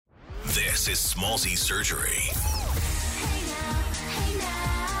This is Smallzy Surgery. Hey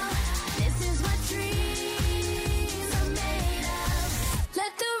now, this is what dreams are made of.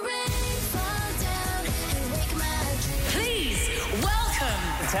 Let the rain fall down and wake my dreams. Please welcome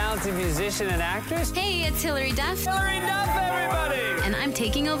talented musician and actress. Hey, it's Hilary Duff. Hilary Duff, everybody! And I'm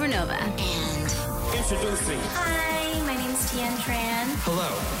taking over Nova. And Introducing. hi, my name's Tian Tran. Hello,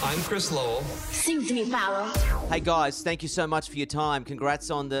 I'm Chris Lowell. Sing to me, Paolo. Hey guys, thank you so much for your time.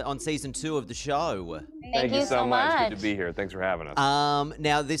 Congrats on season 2 of the show. Thank you so much. Good to be here. Thanks for having us.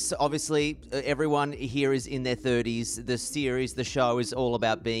 Now this obviously everyone here is in their 30s. The series, the show is all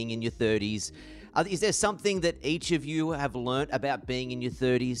about being in your 30s. Is there something that each of you have learnt about being in your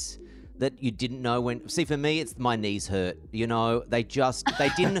 30s that you didn't know when? See, for me, it's my knees hurt. You know, they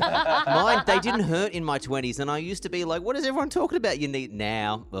didn't hurt in my 20s, and I used to be like, what is everyone talking about? You need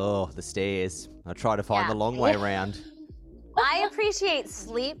now. Oh, the stairs. I try to find the long way around. I appreciate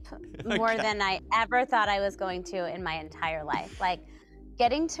sleep more than I ever thought I was going to in my entire life. Like,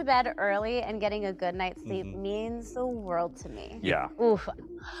 getting to bed early and getting a good night's sleep means the world to me. Yeah. Oof.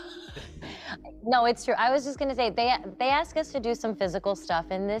 No, it's true. I was just gonna say, they ask us to do some physical stuff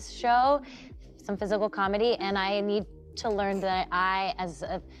in this show, some physical comedy, and I need to learn that I, as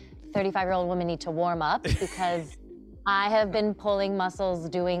a 35-year-old woman, need to warm up because I have been pulling muscles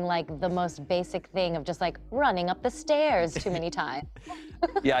doing like the most basic thing of just like running up the stairs too many times.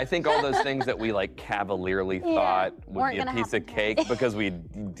 Yeah, I think all those things that we like cavalierly thought would be a piece of cake because we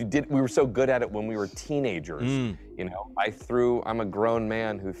were so good at it when we were teenagers. You know, I'm a grown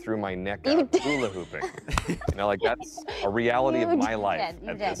man who threw my neck out hula hooping. You know, like that's a reality of my life.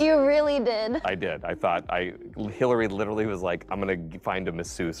 You really did. I did. I thought Hillary literally was like, I'm gonna find a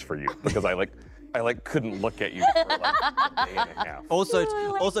masseuse for you because I couldn't look at you for like a day and a half. Also,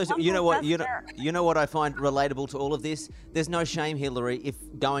 you know what I find relatable to all of this? There's no shame, Hillary, if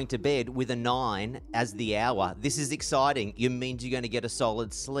going to bed with a 9 as the hour. This is exciting. It means you're going to get a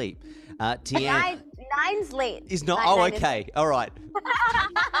solid sleep. Tian, 9's late. is not. Okay. All right.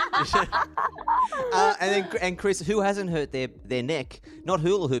 and Chris, who hasn't hurt their neck? Not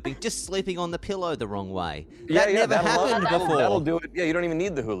hula hooping, just sleeping on the pillow the wrong way. That never happened before. That'll do it. Yeah, you don't even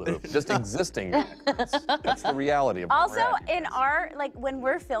need the hula hoop. Just existing. That's the reality of it. Also, in when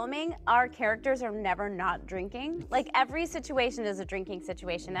we're filming, our characters are never not drinking. Like, every situation is a drinking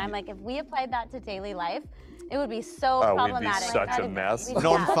situation. And I'm like, if we applied that to daily life, it would be so problematic. We'd be such a mess.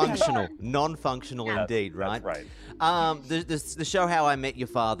 Non-functional indeed, right? That's right. The show How I Met Your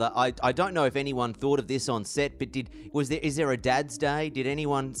Father, I don't know if anyone thought of this on set, but is there a Dad's Day? Did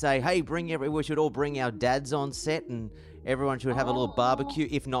anyone say, hey, we should all bring our dads on set and everyone should have a little barbecue?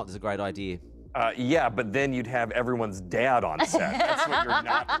 If not, it's a great idea. Yeah, but then you'd have everyone's dad on set. That's what you're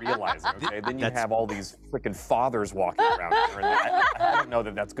not realizing, okay? Then you have all these freaking fathers walking around here, and I don't know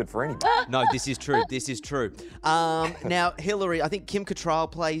that that's good for anybody. No, this is true. Now, Hillary, I think Kim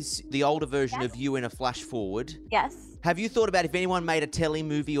Cattrall plays the older version of you in a flash forward. Yes. Have you thought about if anyone made a telly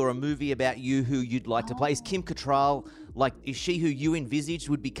movie or a movie about you who you'd like to play? Is Kim Cattrall, is she who you envisaged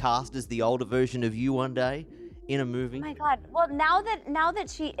would be cast as the older version of you one day? In a movie? Oh my God. Well, now that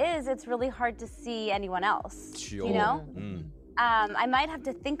she is, it's really hard to see anyone else. Sure. You know? I might have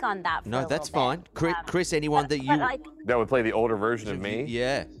to think on that for a No, that's little fine. bit. Chris, anyone that you... That would play the older version of me?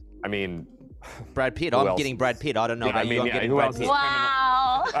 Yeah. I mean... Brad Pitt. Who I'm else? getting Brad Pitt. I don't know about you. I'm getting who Brad else Pitt. is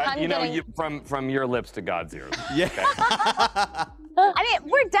Wow. from your lips to God's ears. Yeah. I mean,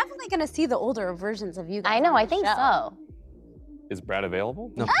 we're definitely going to see the older versions of you guys. I know, on I the think show. so. Is Brad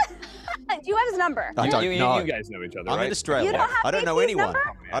available? No. Do you have his number? I don't know. You guys know each other, I'm right? in Australia. You don't have I don't know JP's anyone.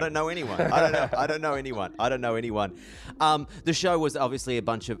 number? I don't know anyone. I don't know anyone. The show was obviously a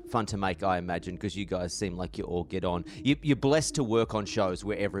bunch of fun to make, I imagine, because you guys seem like you all get on. You're blessed to work on shows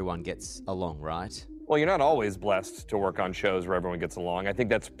where everyone gets along, right? Well, you're not always blessed to work on shows where everyone gets along. I think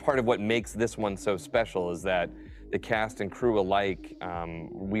that's part of what makes this one so special is that the cast and crew alike,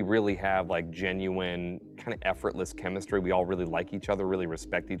 we really have like genuine, kind of effortless chemistry. We all really like each other, really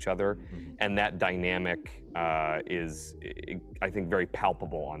respect each other. And that dynamic is, I think, very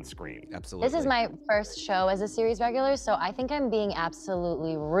palpable on screen. Absolutely. This is my first show as a series regular, so I think I'm being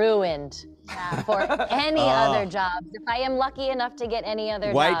absolutely ruined for any other jobs. If I am lucky enough to get any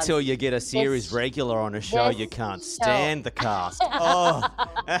other Wait jobs. till you get a series regular on a show. You can't stand the cast. Oh.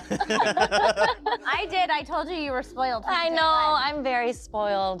 I told you you were spoiled. I know, I'm very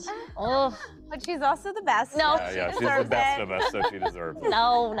spoiled. Oh. But she's also the best. No, Yeah, she's the best of us, so she deserves it.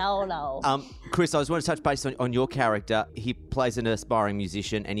 No. Chris, I just want to touch base on your character. He plays an aspiring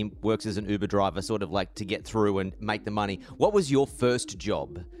musician and he works as an Uber driver, sort of like to get through and make the money. What was your first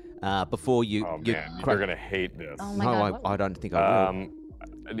job before you... Oh, man, you're going to hate this. Oh, my God. I don't think I will.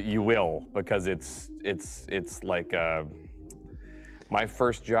 You will, because it's like my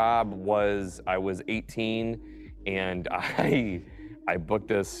first job was I was 18 and I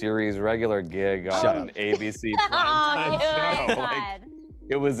booked a series regular gig on an ABC primetime show. Like,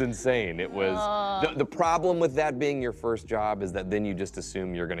 it was insane. It was the problem with that being your first job is that then you just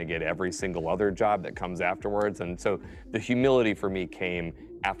assume you're going to get every single other job that comes afterwards. And so the humility for me came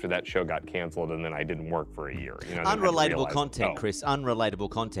after that show got canceled, and then I didn't work for a year. You know, Unrelatable content, Chris. Unrelatable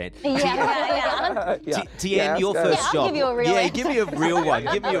content. Yeah. Tian, your first job. I'll give you a real give me a real one.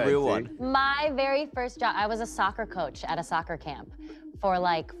 Give me a real one. My very first job, I was a soccer coach at a soccer camp for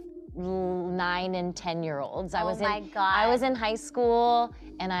like 9 and 10-year-olds. Oh my God. I was in high school,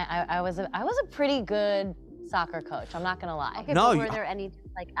 and I was a pretty good soccer coach. I'm not gonna lie. Okay, No, but you- were there any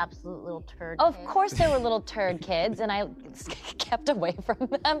like absolute little turd Of kids? course there were little turd kids, and I kept away from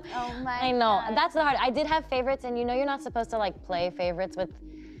them. Oh my I know. God. That's the hard. I did have favorites, and you know you're not supposed to like play favorites with.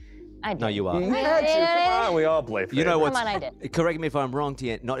 I did. No, you are. You had to. Come on, we all play. You know favorites. what? Come on, I did. Correct me if I'm wrong,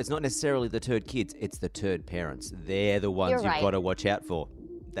 Tian. It's not necessarily the turd kids. It's the turd parents. They're the ones You're you've right. got to watch out for.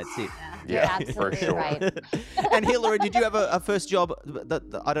 That's it. You're Yeah, absolutely for sure. right. And Hillary, did you have a first job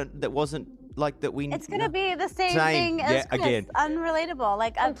that wasn't like that? It's gonna be the same Same. thing as Yeah, Chris. again. Unrelatable,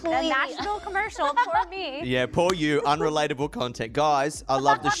 like a Completely. national commercial for me. Yeah, poor you. Unrelatable content, guys. I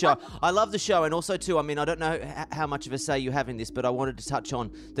love the show. I love the show, and also too. I mean, I don't know how much of a say you have in this, but I wanted to touch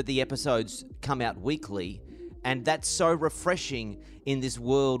on that the episodes come out weekly, and that's so refreshing in this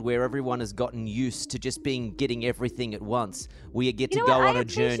world where everyone has gotten used to just getting everything at once. We get You to know go what? on I a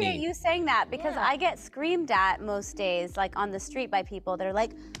appreciate journey. you saying that because I get screamed at most days, like on the street by people. They're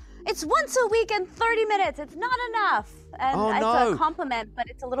like, "It's once a week and 30 minutes. It's not enough." And Oh, it's no. a compliment, but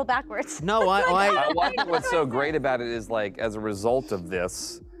it's a little backwards. No, Well, I think what's so great about it is like as a result of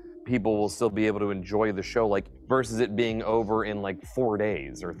this, people will still be able to enjoy the show, like versus it being over in like 4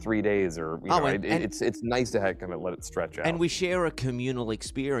 days or 3 days, or you know, it's nice to have kind of let it stretch out. And we share a communal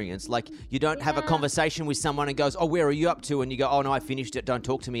experience. Like, you don't have a conversation with someone and goes, "Oh, where are you up to?" And you go, "Oh, no, I finished it. Don't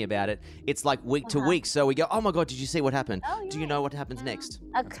talk to me about it." It's like week to week. So we go, "Oh, my God, did you see what happened? Do you know what happens next?"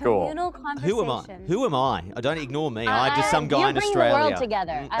 A cool. communal conversation. Who am I? Who am I? Don't ignore me. I'm just some guy you in bring Australia. the world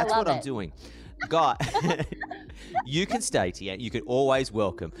together. I That's love what I'm it. doing. Guy, you can stay, Tian. You can always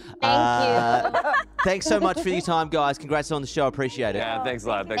welcome. Thank you. Thanks so much for your time, guys. Congrats on the show. Appreciate it. Yeah, thanks a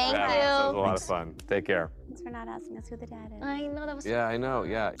lot. Thanks for Thank having us. That was a you. lot of fun. Take care. Thanks for not asking us who the dad is. I know that was. Yeah, I know.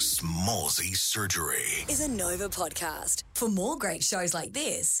 Yeah. Smallsy Surgery. Is a Nova podcast. For more great shows like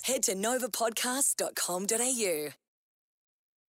this, head to novapodcast.com.au.